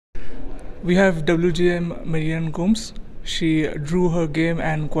We have WGM Mary Ann Gomes. She drew her game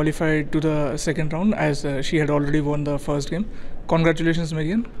and qualified to the second round as she had already won the first game. Congratulations,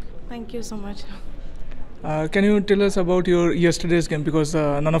 Mary Ann. Thank you so much. Can you tell us about your yesterday's game because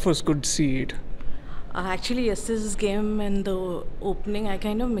none of us could see it? Actually, yesterday's game in the opening, I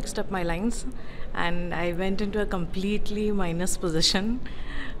kind of mixed up my lines and I went into a completely minus position.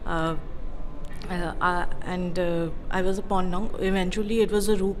 I was a pawn down. Eventually, it was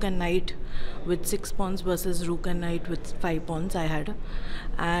a rook and knight with 6 pawns versus rook and knight with 5 pawns I had.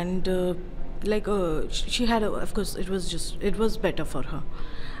 And she had, of course, it was better for her.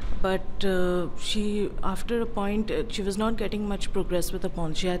 But she, after a point, she was not getting much progress with the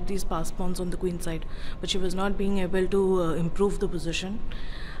pawns. She had these passed pawns on the queen side, but she was not being able to improve the position.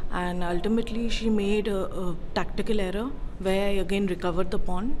 And ultimately, she made a tactical error where I again recovered the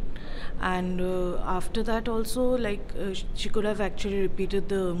pawn. And after that also, she could have actually repeated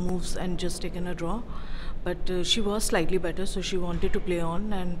the moves and just taken a draw. But she was slightly better, so she wanted to play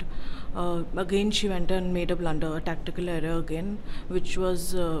on, and again she went and made a blunder, a tactical error again, which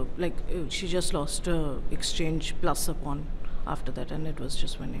was she just lost exchange plus a pawn after that, and it was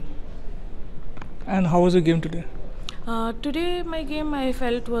just winning. And how was the game today? Today my game I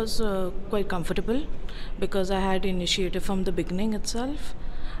felt was quite comfortable because I had initiative from the beginning itself,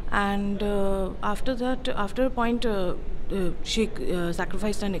 and after that, after a point, she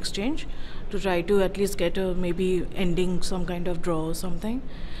sacrificed an exchange to try to at least get a maybe ending some kind of draw or something,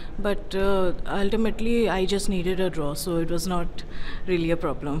 but ultimately I just needed a draw, so it was not really a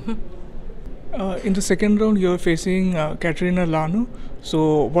problem. In the second round, you're facing Kateryna Lagno.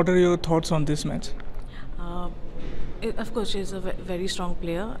 So, what are your thoughts on this match? Of course, she's a very strong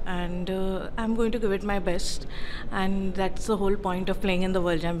player, and I'm going to give it my best. And that's the whole point of playing in the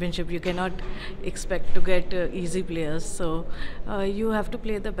World Championship. You cannot expect to get easy players, so you have to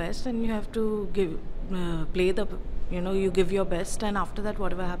play the best, and you have to you give your best, and after that,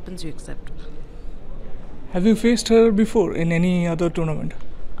 whatever happens, you accept. Have you faced her before in any other tournament?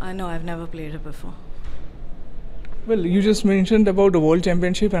 No, I've never played her before. Well, you just mentioned about the World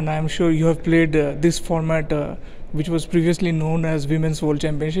Championship, and I'm sure you have played this format, which was previously known as Women's World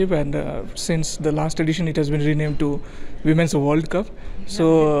Championship, and since the last edition, it has been renamed to Women's World Cup.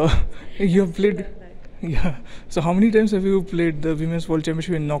 So you have played. Yeah. So how many times have you played the Women's World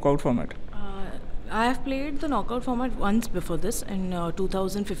Championship in knockout format? I have played the knockout format once before this in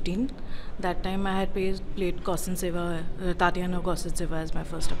 2015. That time I had played Tatyana Kostseva as my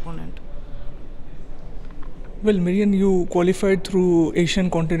first opponent. Well, Mary Ann, you qualified through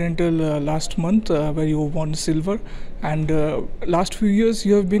Asian Continental last month where you won silver, and last few years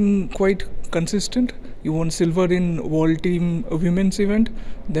you have been quite consistent. You won silver in World Team Women's event,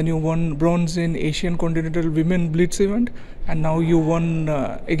 then you won bronze in Asian Continental Women Blitz event, and now you won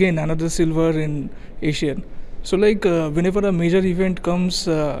again another silver in Asian. So whenever a major event comes,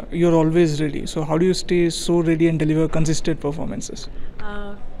 you're always ready. So how do you stay so ready and deliver consistent performances?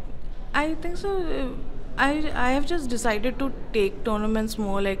 I think so. I have just decided to take tournaments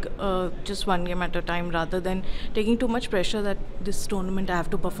more like just one game at a time, rather than taking too much pressure that this tournament I have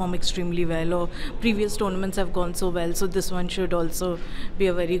to perform extremely well, or previous tournaments have gone so well, so this one should also be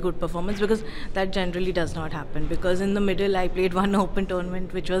a very good performance, because that generally does not happen. Because in the middle I played one open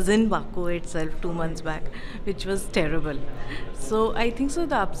tournament which was in Baku itself 2 months back, which was terrible. So I think so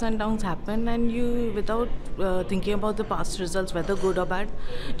the ups and downs happen, and you, without thinking about the past results, whether good or bad,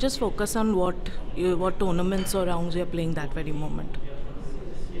 just focus on what tournaments or rounds you're playing that very moment.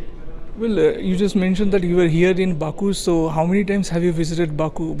 Well, you just mentioned that you were here in Baku, so how many times have you visited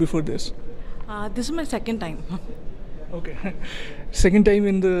Baku before this? This is my second time. Okay. Second time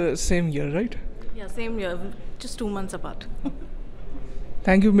in the same year, right? Yeah, same year, just 2 months apart.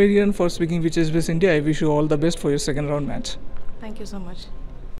 Thank you, Mary Ann, for speaking with SBS India. I wish you all the best for your second round match. Thank you so much.